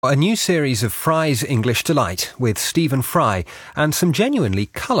A new series of Fry's English Delight with Stephen Fry and some genuinely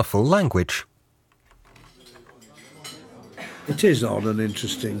colourful language. It is odd and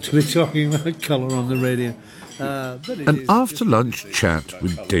interesting to be talking about colour on the radio. An after-lunch chat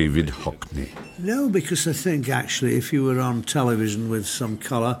with David Hockney. No, because I think actually if you were on television with some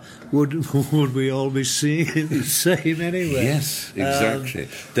colour, would we all be seeing it the same anyway? Yes, exactly.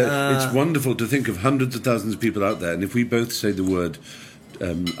 It's wonderful to think of hundreds of thousands of people out there, and if we both say the word,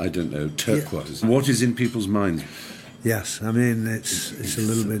 I don't know, turquoise, what is in people's minds? Yes, I mean, it's a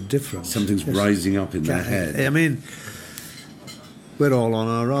little bit different. Something's rising up in their head. I mean, we're all on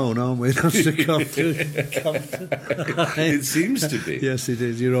our own, aren't we? That's the It seems to be. Yes, it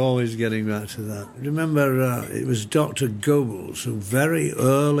is. You're always getting back to that. Remember, it was Dr. Goebbels who very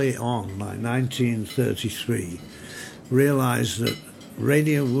early on, like 1933, realised that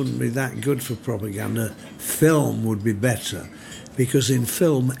radio wouldn't be that good for propaganda. Film would be better, because in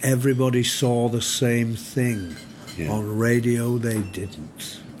film everybody saw the same thing. Yeah. On radio they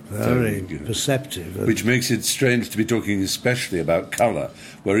didn't. Very perceptive. Which makes it strange to be talking especially about colour,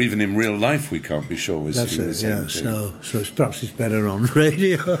 where even in real life we can't be sure we're seeing the same thing. So perhaps it's better on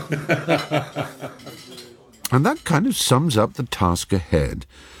radio. And that kind of sums up the task ahead.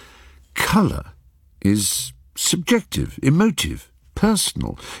 Colour is subjective, emotive,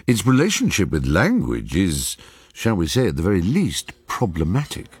 personal. Its relationship with language is, shall we say, at the very least,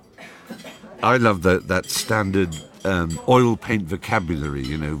 problematic. I love that standard oil paint vocabulary,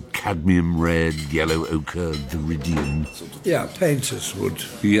 you know, cadmium red, yellow ochre, viridian. Yeah, painters would.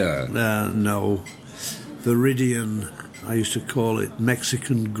 Yeah. No. Viridian, I used to call it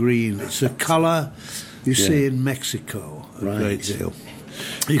Mexican green. It's a colour you see in Mexico a great deal.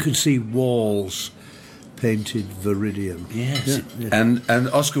 You can see walls painted viridian. Yes. Yeah. And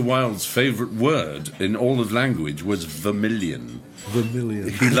Oscar Wilde's favourite word in all of language was vermilion. Vermilion.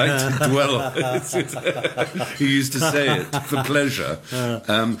 He liked to dwell on it. He used to say it for pleasure.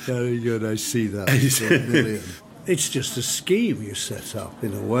 Very good, I see that. Vermilion. It's just a scheme you set up,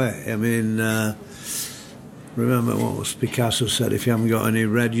 in a way. I mean, remember what was Picasso said, if you haven't got any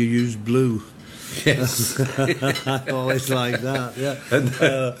red, you use blue. Yes. I always like that, yeah.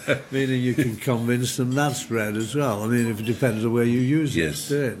 Meaning you can convince them that's red as well. I mean, if it depends on where you use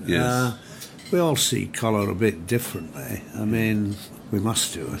it. Yes. We all see colour a bit differently. I mean, we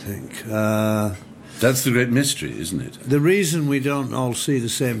must do, I think. That's the great mystery, isn't it? The reason we don't all see the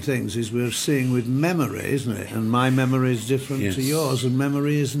same things is we're seeing with memory, isn't it? And my memory is different to yours, and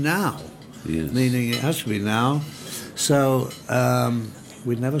memory is now. Yes. Meaning it has to be now. So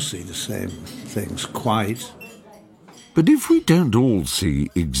we never see the same things quite. But if we don't all see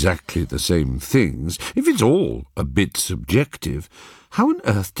exactly the same things, if it's all a bit subjective, how on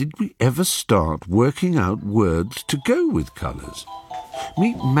earth did we ever start working out words to go with colours?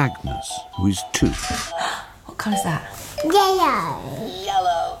 Meet Magnus, who is 2. What colour's that?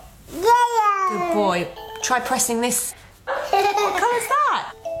 Yellow. Good boy. Try pressing this. What colour's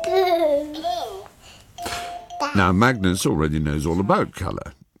that? Blue. Now, Magnus already knows all about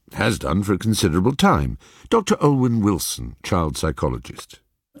colour. Has done for a considerable time. Dr. Olwen Wilson, child psychologist.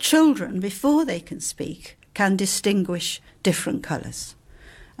 Children, before they can speak, can distinguish different colours.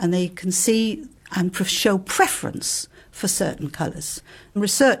 And they can see and show preference for certain colours.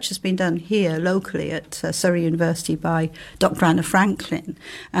 Research has been done here locally at Surrey University by Dr. Anna Franklin,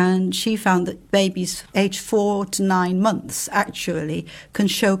 and she found that babies aged 4 to 9 months actually can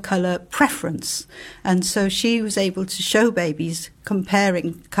show colour preference. And so she was able to show babies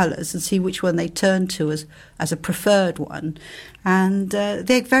comparing colours and see which one they turned to as a preferred one. And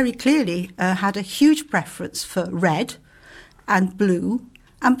they very clearly had a huge preference for red and blue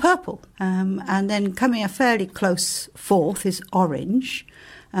and purple. And then coming a fairly close fourth is orange.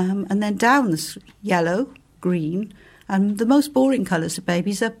 And then down is yellow, green, and the most boring colours of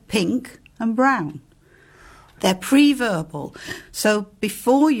babies are pink and brown. They're pre-verbal, so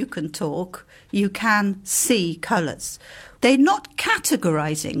before you can talk, you can see colours. They're not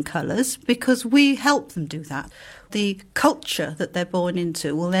categorising colours because we help them do that. The culture that they're born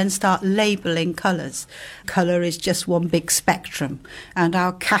into will then start labelling colours. Colour is just one big spectrum, and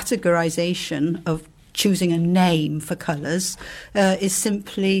our categorisation of choosing a name for colours is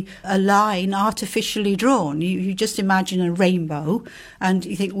simply a line artificially drawn. You just imagine a rainbow and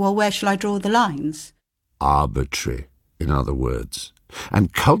you think, well, where shall I draw the lines? Arbitrary, in other words.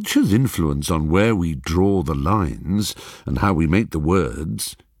 And culture's influence on where we draw the lines and how we make the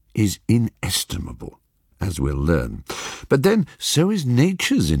words is inestimable, as we'll learn. But then so is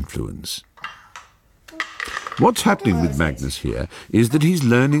nature's influence. What's happening with Magnus here is that he's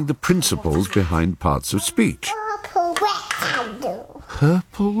learning the principles behind parts of speech.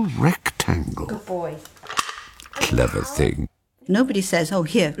 purple rectangle. Good boy. Clever thing. Nobody says, oh,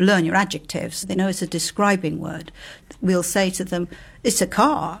 here, learn your adjectives. They know it's a describing word. We'll say to them, it's a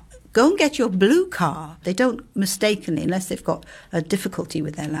car. Go and get your blue car. They don't mistakenly, unless they've got a difficulty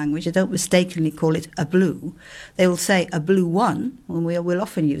with their language, they don't mistakenly call it a blue. They will say a blue one, and we'll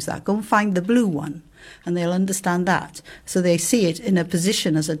often use that. Go and find the blue one, and they'll understand that. So they see it in a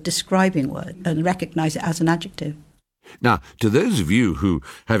position as a describing word and recognise it as an adjective. Now, to those of you who,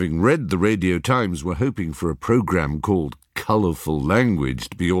 having read the Radio Times, were hoping for a programme called Colourful Language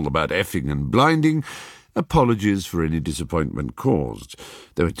to be all about effing and blinding, apologies for any disappointment caused,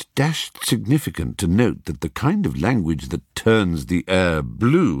 though it's dashed significant to note that the kind of language that turns the air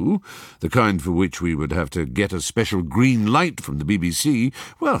blue, the kind for which we would have to get a special green light from the BBC,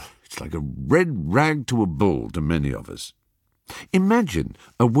 well, it's like a red rag to a bull to many of us. Imagine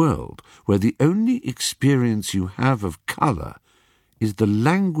a world where the only experience you have of colour is the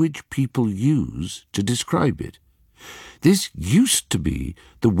language people use to describe it. This used to be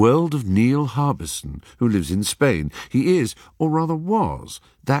the world of Neil Harbison, who lives in Spain. He is, or rather was,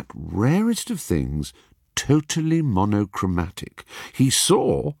 that rarest of things, totally monochromatic. He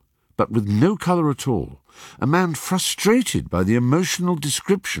saw, but with no colour at all, a man frustrated by the emotional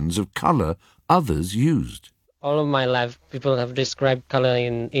descriptions of colour others used. All of my life, people have described colour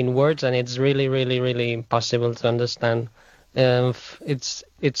in words, and it's really, really, really impossible to understand. It's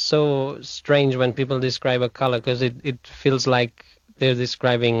so strange when people describe a color, because it feels like they're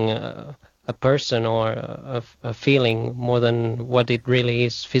describing a person or a feeling more than what it really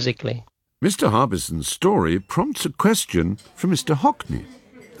is physically. Mr. Harbison's story prompts a question from Mr. Hockney.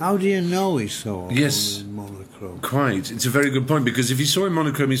 How do you know he saw Yes, in monochrome? Quite. It's a very good point, because if he saw in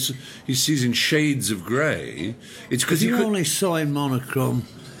monochrome, he sees in shades of grey. It's because If you only saw in monochrome,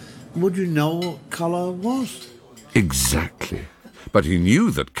 would you know what colour was? Exactly. But he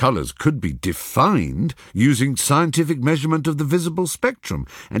knew that colours could be defined using scientific measurement of the visible spectrum,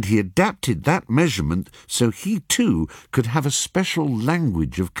 and he adapted that measurement so he too could have a special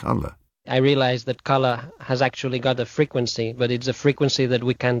language of colour. I realized that color has actually got a frequency, but it's a frequency that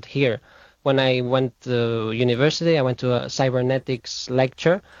we can't hear. When I went to university, I went to a cybernetics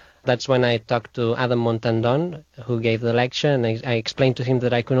lecture. That's when I talked to Adam Montandon, who gave the lecture, and I explained to him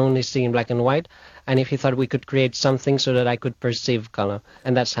that I could only see in black and white, and if he thought we could create something so that I could perceive color.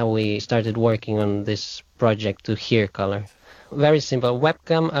 And that's how we started working on this project to hear color. Very simple.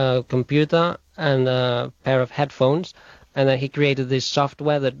 Webcam, a computer, and a pair of headphones. And then he created this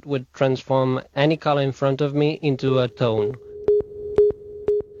software that would transform any color in front of me into a tone.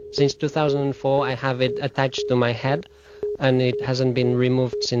 Since 2004, I have it attached to my head, and it hasn't been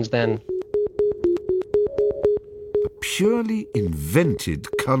removed since then. A purely invented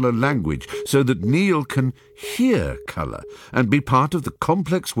colour language, so that Neil can hear colour and be part of the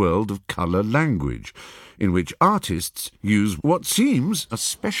complex world of colour language, in which artists use what seems a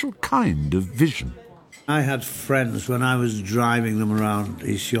special kind of vision. I had friends, when I was driving them around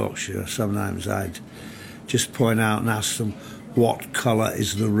East Yorkshire, sometimes I'd just point out and ask them, what colour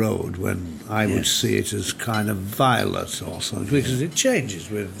is the road, when I would see it as kind of violet or something, because it changes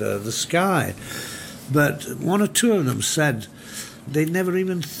with the sky. But one or two of them said they'd never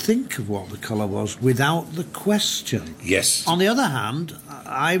even think of what the colour was without the question. Yes. On the other hand,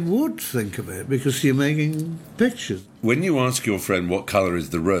 I would think of it, because you're making pictures. When you ask your friend what colour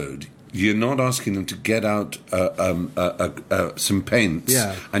is the road, you're not asking them to get out some paints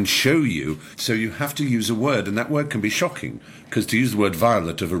and show you. So you have to use a word, and that word can be shocking, because to use the word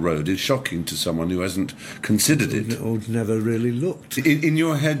violet of a road is shocking to someone who hasn't considered it. Or never really looked. In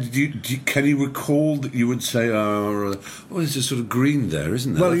your head, can you recall that you would say, there's a sort of green there,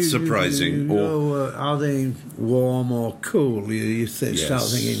 isn't there? Well, that's surprising. Are they warm or cool? You start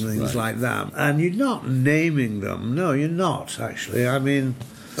thinking things like that. And you're not naming them. No, you're not, actually. I mean,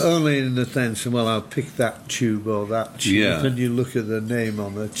 only in the sense, well, I'll pick that tube or that tube, and you look at the name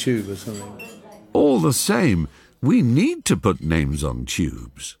on the tube or something. All the same, we need to put names on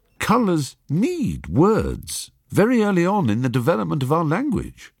tubes. Colours need words very early on in the development of our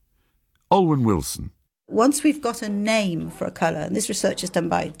language. Olwen Wilson. Once we've got a name for a colour, and this research is done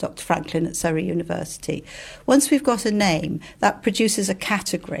by Dr. Franklin at Surrey University, once we've got a name, that produces a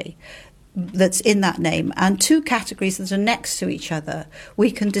category that's in that name, and two categories that are next to each other,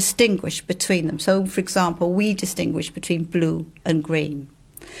 we can distinguish between them. So, for example, we distinguish between blue and green,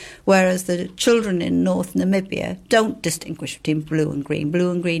 whereas the children in North Namibia don't distinguish between blue and green.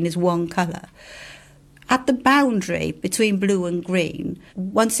 Blue and green is one colour. at the boundary between blue and green,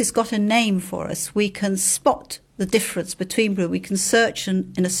 once it's got a name for us, we can spot the difference between blue. We can search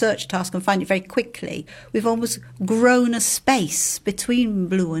in a search task and find it very quickly. We've almost grown a space between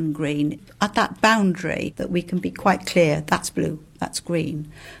blue and green at that boundary that we can be quite clear, that's blue, that's green.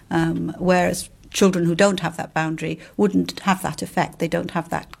 Whereas children who don't have that boundary wouldn't have that effect. They don't have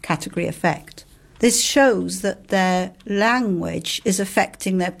that category effect. This shows that their language is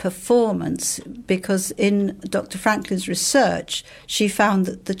affecting their performance, because in Dr. Franklin's research, she found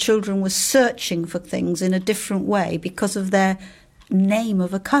that the children were searching for things in a different way because of their name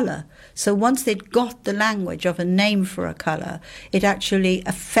of a colour. So once they'd got the language of a name for a colour, it actually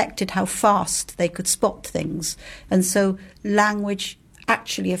affected how fast they could spot things. And so language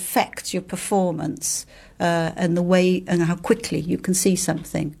actually affects your performance and the way and how quickly you can see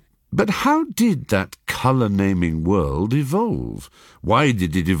something. But how did that colour-naming world evolve? Why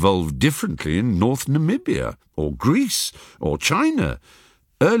did it evolve differently in North Namibia, or Greece, or China?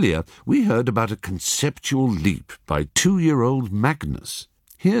 Earlier, we heard about a conceptual leap by 2-year-old Magnus.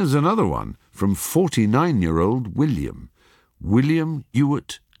 Here's another one from 49-year-old William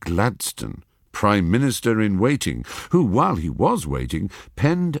Ewart Gladstone, Prime Minister in waiting, who, while he was waiting,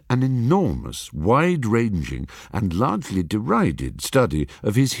 penned an enormous, wide-ranging and largely derided study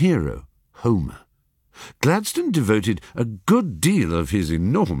of his hero, Homer. Gladstone devoted a good deal of his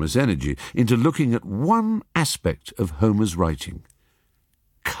enormous energy into looking at one aspect of Homer's writing: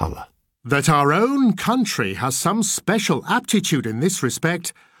 colour. That our own country has some special aptitude in this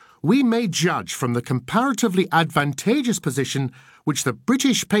respect, we may judge from the comparatively advantageous position which the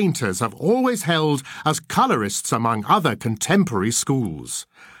British painters have always held as colourists among other contemporary schools.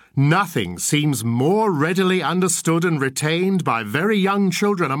 Nothing seems more readily understood and retained by very young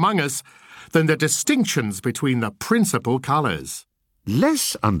children among us than the distinctions between the principal colours.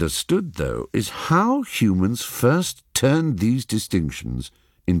 Less understood, though, is how humans first turned these distinctions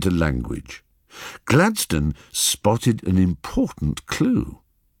into language. Gladstone spotted an important clue.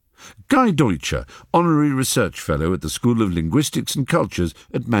 Guy Deutscher, Honorary Research Fellow at the School of Linguistics and Cultures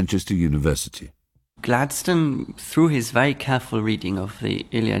at Manchester University. Gladstone, through his very careful reading of the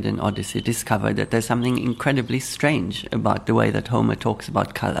Iliad and Odyssey, discovered that there's something incredibly strange about the way that Homer talks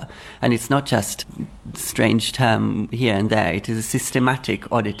about colour. And it's not just a strange term here and there, it is a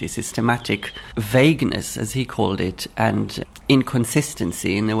systematic oddity, systematic vagueness, as he called it, and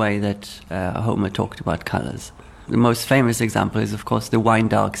inconsistency in the way that Homer talked about colours. The most famous example is, of course, the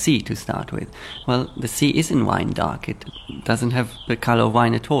wine-dark sea, to start with. Well, the sea isn't wine-dark. It doesn't have the colour of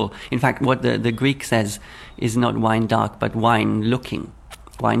wine at all. In fact, what the Greek says is not wine-dark, but wine-looking.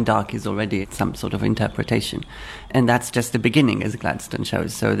 Wine-dark is already some sort of interpretation. And that's just the beginning, as Gladstone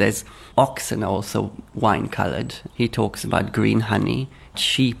shows. So there's oxen also wine-coloured. He talks about green honey,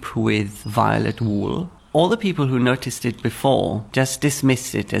 sheep with violet wool. All the people who noticed it before just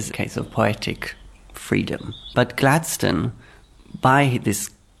dismissed it as a case of poetic freedom. But Gladstone, by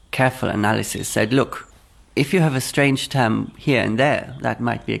this careful analysis, said, look, if you have a strange term here and there, that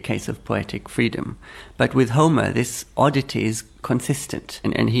might be a case of poetic freedom. But with Homer, this oddity is consistent.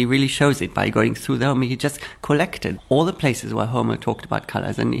 And he really shows it by going through the Homer. He just collected all the places where Homer talked about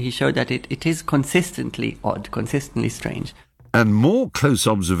colours, and he showed that it is consistently odd, consistently strange. And more close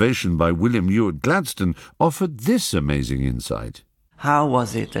observation by William Ewart Gladstone offered this amazing insight. How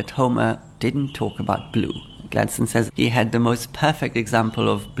was it that Homer didn't talk about blue? Gladstone says he had the most perfect example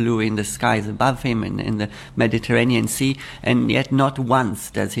of blue in the skies above him in the Mediterranean Sea, and yet not once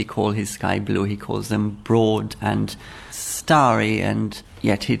does he call his sky blue. He calls them broad and starry, and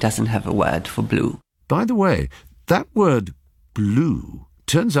yet he doesn't have a word for blue. By the way, that word blue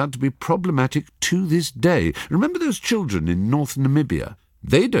turns out to be problematic to this day. Remember those children in North Namibia?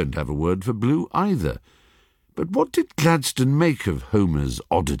 They don't have a word for blue either. But what did Gladstone make of Homer's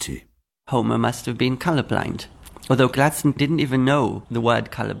oddity? Homer must have been colourblind, although Gladstone didn't even know the word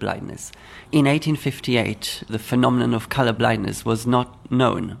colourblindness. In 1858, the phenomenon of colourblindness was not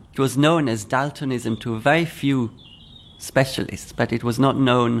known. It was known as Daltonism to a very few specialists, but it was not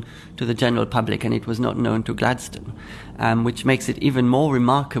known to the general public, and it was not known to Gladstone, which makes it even more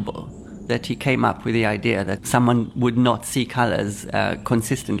remarkable that he came up with the idea that someone would not see colours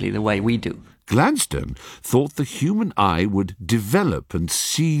consistently the way we do. Gladstone thought the human eye would develop and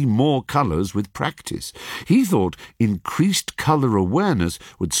see more colours with practice. He thought increased colour awareness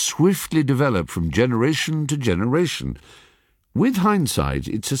would swiftly develop from generation to generation. With hindsight,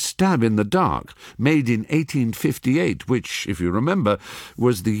 it's a stab in the dark, made in 1858, which, if you remember,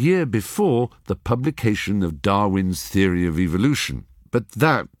 was the year before the publication of Darwin's theory of evolution. But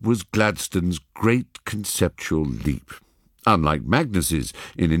that was Gladstone's great conceptual leap. unlike Magnus's,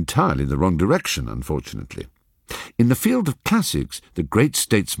 in entirely the wrong direction, unfortunately. In the field of classics, the great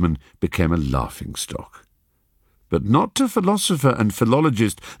statesman became a laughingstock. But not to philosopher and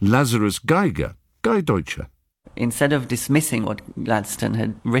philologist Lazarus Geiger, Guy Deutscher. Instead of dismissing what Gladstone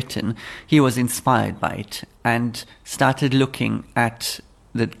had written, he was inspired by it and started looking at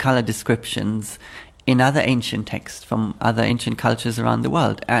the colour descriptions in other ancient texts from other ancient cultures around the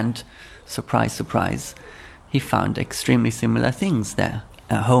world. And, surprise, surprise, he found extremely similar things there.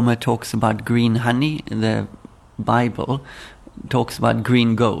 Homer talks about green honey, the Bible talks about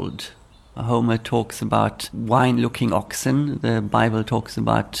green gold. Homer talks about wine-looking oxen, the Bible talks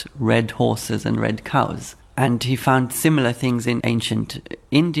about red horses and red cows. And he found similar things in ancient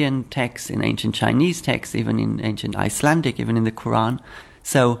Indian texts, in ancient Chinese texts, even in ancient Icelandic, even in the Quran.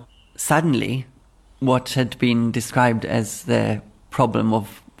 So suddenly, what had been described as the problem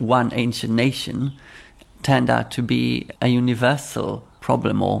of one ancient nation turned out to be a universal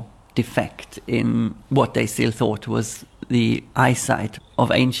problem or defect in what they still thought was the eyesight of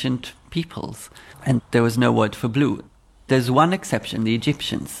ancient peoples. And there was no word for blue. There's one exception, the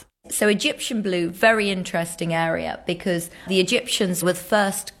Egyptians. So Egyptian blue, very interesting area, because the Egyptians were the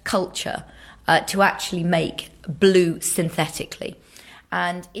first culture to actually make blue synthetically.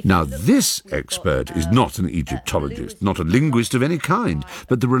 And now this expert is not an Egyptologist, not a linguist of any kind,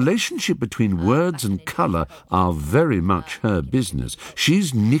 but the relationship between words and colour are very much her business.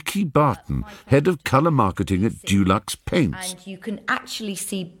 She's Nikki Barton, head of colour marketing at Dulux Paints. And you can actually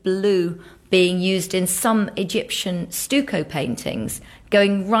see blue being used in some Egyptian stucco paintings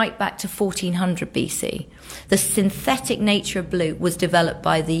going right back to 1400 BC. The synthetic nature of blue was developed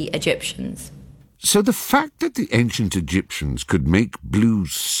by the Egyptians. So the fact that the ancient Egyptians could make blue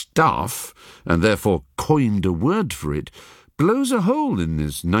stuff, and therefore coined a word for it, blows a hole in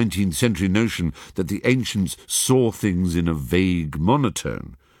this 19th century notion that the ancients saw things in a vague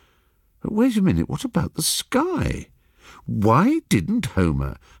monotone. But wait a minute, what about the sky? Why didn't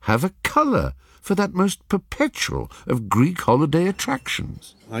Homer have a colour for that most perpetual of Greek holiday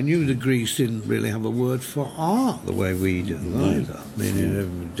attractions? I knew the Greeks didn't really have a word for art the way we do either. I mean, in a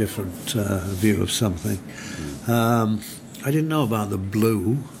different view of something. I didn't know about the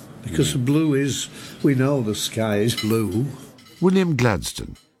blue, because the blue is, we know the sky is blue. William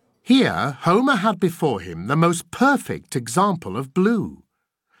Gladstone. Here, Homer had before him the most perfect example of blue.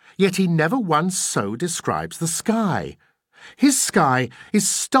 Yet he never once so describes the sky. His sky is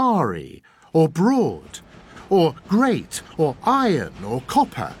starry, or broad, or great, or iron, or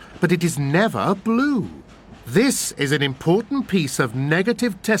copper, but it is never blue. This is an important piece of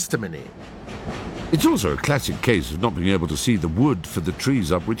negative testimony. It's also a classic case of not being able to see the wood for the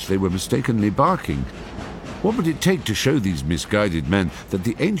trees up which they were mistakenly barking. What would it take to show these misguided men that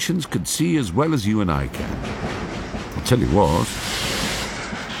the ancients could see as well as you and I can? I'll tell you what,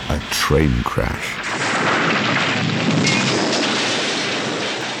 a train crash.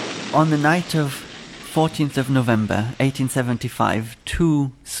 On the night of 14th of November 1875,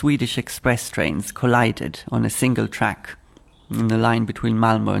 two Swedish express trains collided on a single track in the line between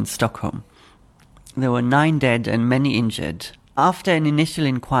Malmö and Stockholm. There were 9 dead and many injured. After an initial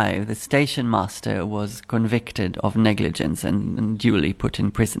inquiry, the station master was convicted of negligence and duly put in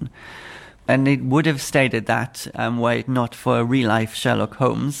prison. And it would have stayed at that were it not for a real-life Sherlock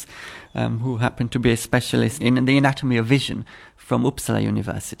Holmes, who happened to be a specialist in the anatomy of vision from Uppsala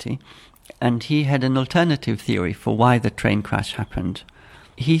University. And he had an alternative theory for why the train crash happened.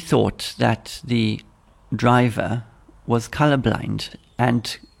 He thought that the driver was colorblind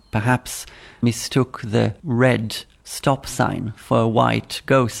and perhaps mistook the red stop sign for a white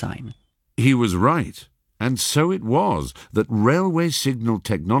go sign. He was right. And so it was that railway signal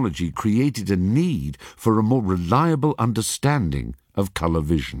technology created a need for a more reliable understanding of colour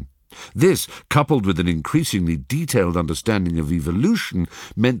vision. This, coupled with an increasingly detailed understanding of evolution,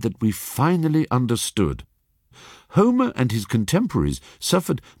 meant that we finally understood. Homer and his contemporaries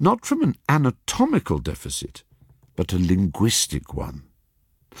suffered not from an anatomical deficit, but a linguistic one.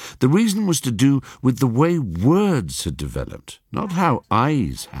 The reason was to do with the way words had developed, not how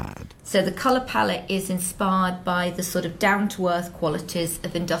eyes had. So the colour palette is inspired by the sort of down-to-earth qualities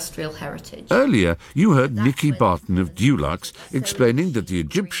of industrial heritage. Earlier, you heard Nikki Barton of Dulux explaining that the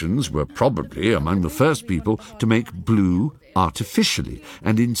Egyptians were probably among the first people to make blue artificially,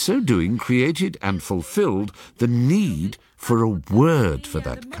 and in so doing created and fulfilled the need for a word for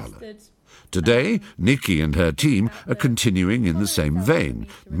that colour. Today, Nikki and her team are continuing in the same vein,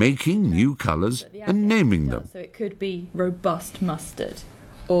 making new colours and naming them. So it could be robust mustard,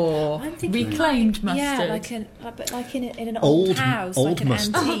 or reclaimed mustard. Yeah, like in an old house, old like an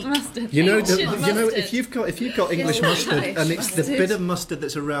mustard. antique. Mustard. You know, Mustard. if you've got English mustard, and it's the bit of mustard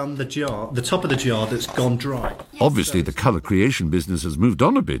that's around the jar, the top of the jar, that's gone dry. Obviously, the colour creation business has moved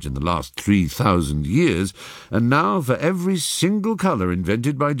on a bit in the last 3,000 years, and now for every single colour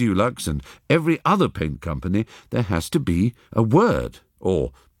invented by Dulux and every other paint company, there has to be a word,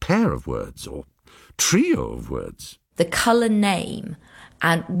 or pair of words, or trio of words. The colour name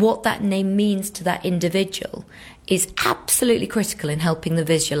and what that name means to that individual is absolutely critical in helping them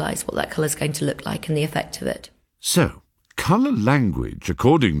visualise what that colour is going to look like and the effect of it. So, colour language,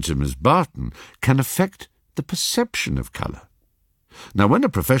 according to Ms. Barton, can affect the perception of colour. Now, when a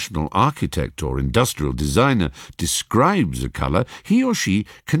professional architect or industrial designer describes a colour, he or she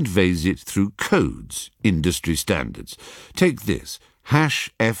conveys it through codes, industry standards. Take this,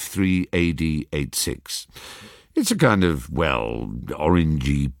 #F3AD86. It's a kind of,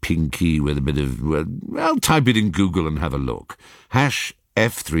 orangey, pinky with a bit of, I'll type it in Google and have a look.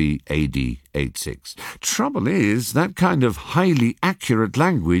 #F3AD86. Trouble is, that kind of highly accurate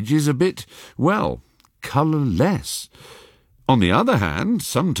language is a bit, colourless. On the other hand,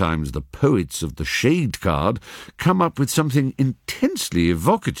 sometimes the poets of the shade card come up with something intensely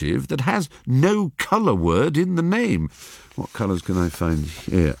evocative that has no colour word in the name. What colours can I find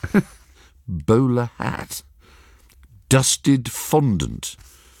here? Bowler hat. Dusted fondant.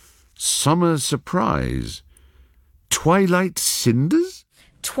 Summer surprise. Twilight cinders?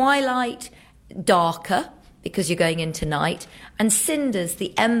 Twilight, darker, because you're going into night, and cinders,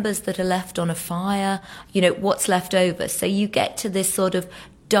 the embers that are left on a fire, what's left over. So you get to this sort of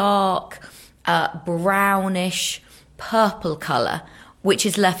dark, brownish, purple colour, which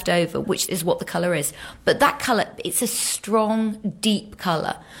is left over, which is what the colour is. But that colour, it's a strong, deep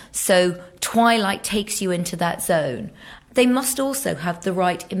colour. So twilight takes you into that zone. They must also have the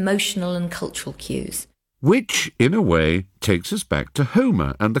right emotional and cultural cues. Which, in a way, takes us back to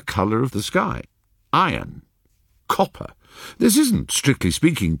Homer and the colour of the sky. Iron. Copper. This isn't, strictly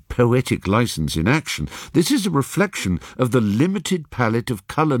speaking, poetic licence in action. This is a reflection of the limited palette of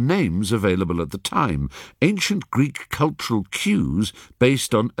colour names available at the time, ancient Greek cultural cues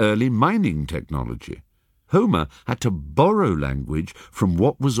based on early mining technology. Homer had to borrow language from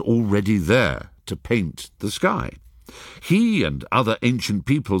what was already there to paint the sky. He and other ancient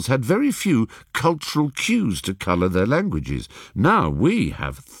peoples had very few cultural cues to colour their languages. Now we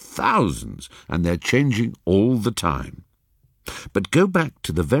have thousands, and they're changing all the time. But go back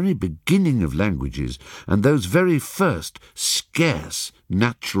to the very beginning of languages and those very first scarce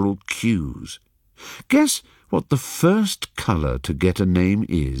natural cues. Guess what the first colour to get a name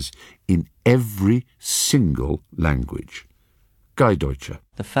is in every single language. Guy Deutscher.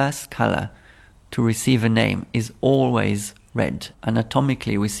 The first colour to receive a name is always red.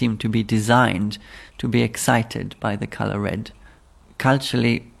 Anatomically, we seem to be designed to be excited by the colour red.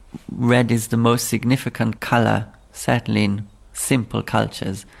 Culturally, red is the most significant colour, certainly in simple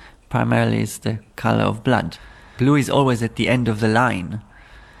cultures. Primarily is the colour of blood. Blue is always at the end of the line,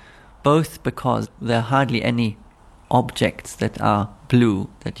 both because there are hardly any objects that are blue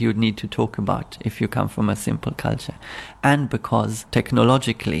that you'd need to talk about if you come from a simple culture, and because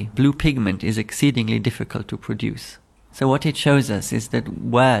technologically blue pigment is exceedingly difficult to produce. So what it shows us is that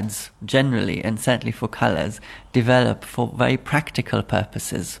words generally, and certainly for colours, develop for very practical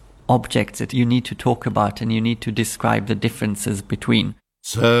purposes, objects that you need to talk about and you need to describe the differences between.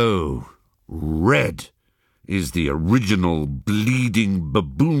 So, red is the original bleeding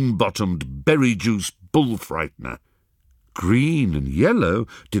baboon-bottomed berry juice bull frightener. Green and yellow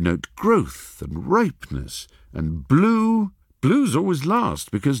denote growth and ripeness, and blue's always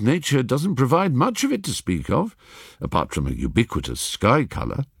last because nature doesn't provide much of it to speak of, apart from a ubiquitous sky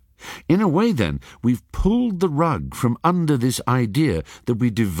colour. In a way, then, we've pulled the rug from under this idea that we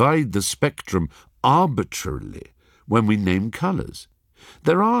divide the spectrum arbitrarily when we name colours.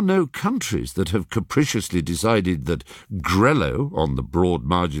 There are no countries that have capriciously decided that grello, on the broad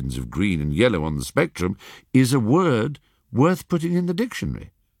margins of green and yellow on the spectrum, is a word worth putting in the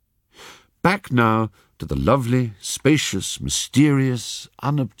dictionary. Back now to the lovely, spacious, mysterious,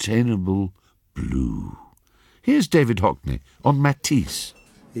 unobtainable blue. Here's David Hockney on Matisse.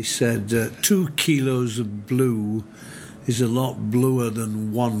 He said 2 kilos of blue is a lot bluer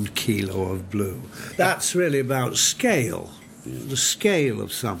than 1 kilo of blue. That's really about scale. The scale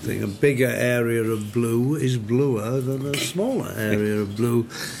of something. A bigger area of blue is bluer than a smaller area of blue.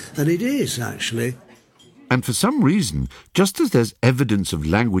 And it is, actually. And for some reason, just as there's evidence of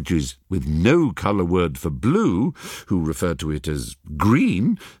languages with no colour word for blue, who refer to it as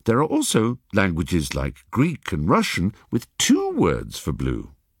green, there are also languages like Greek and Russian with 2 words for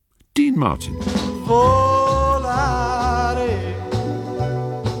blue. Dean Martin. Volare,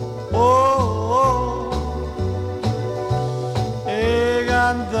 oh, e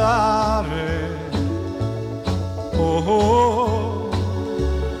cantare, oh,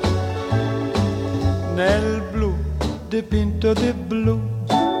 nel blu dipinto di blu,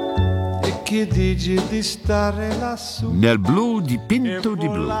 e chi dice di stare lassù? Nel blu dipinto di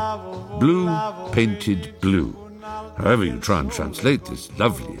blu, blue painted blue. However you try and translate this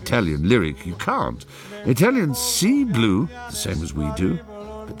lovely Italian lyric, you can't. Italians see blue the same as we do,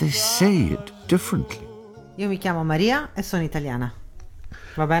 but they say it differently. Io mi chiamo Maria e sono italiana.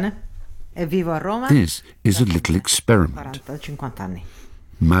 Va bene? E vivo a Roma. This is a little experiment. 40-50 anni.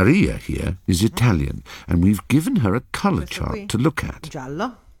 Maria here is Italian, and we've given her a colour chart to look at.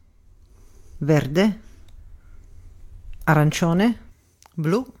 Giallo, verde, arancione,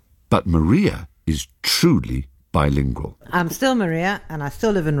 blu. But Maria is truly bilingual. I'm still Maria, and I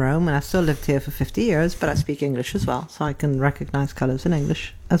still live in Rome, and I've still lived here for 50 years, but I speak English as well, so I can recognise colours in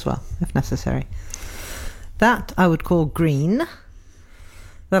English as well, if necessary. That I would call green.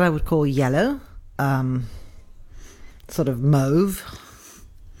 That I would call yellow, sort of mauve,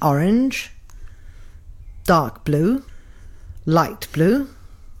 orange, dark blue, light blue.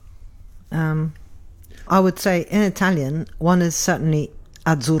 I would say in Italian, one is certainly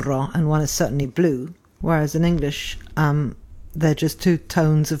azzurro and one is certainly blue, whereas in English, they're just 2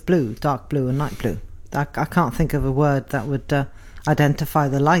 tones of blue, dark blue and light blue. I can't think of a word that would identify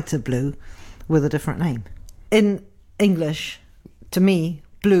the lighter blue with a different name. In English, to me,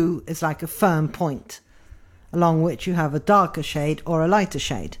 blue is like a firm point along which you have a darker shade or a lighter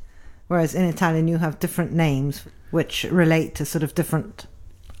shade, whereas in Italian you have different names which relate to sort of different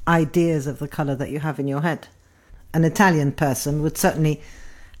ideas of the colour that you have in your head. An Italian person would certainly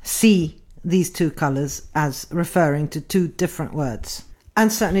see these 2 colours as referring to 2 different words, and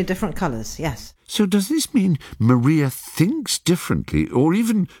certainly different colours, yes. So does this mean Maria thinks differently or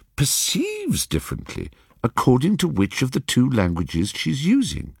even perceives differently according to which of the 2 languages she's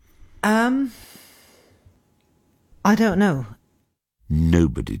using? I don't know.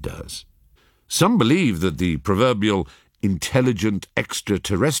 Nobody does. Some believe that the proverbial intelligent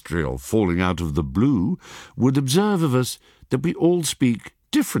extraterrestrial falling out of the blue would observe of us that we all speak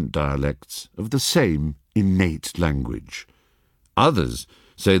different dialects of the same innate language. Others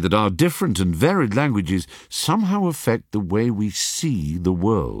say that our different and varied languages somehow affect the way we see the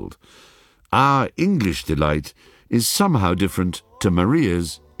world. Our English delight is somehow different to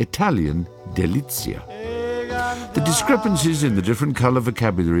Maria's Italian delizia. The discrepancies in the different colour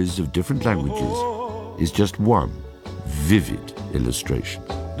vocabularies of different languages is just one vivid illustration.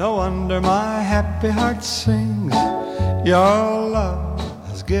 No wonder my happy heart sings. Your love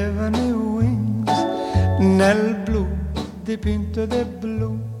has given me wings. Nel blu dipinto de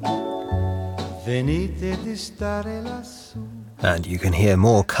blu, venite di stare lassù. And you can hear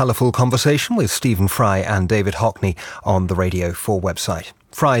more colourful conversation with Stephen Fry and David Hockney on the Radio 4 website.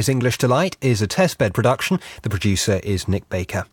 Fry's English Delight is a testbed production. The producer is Nick Baker.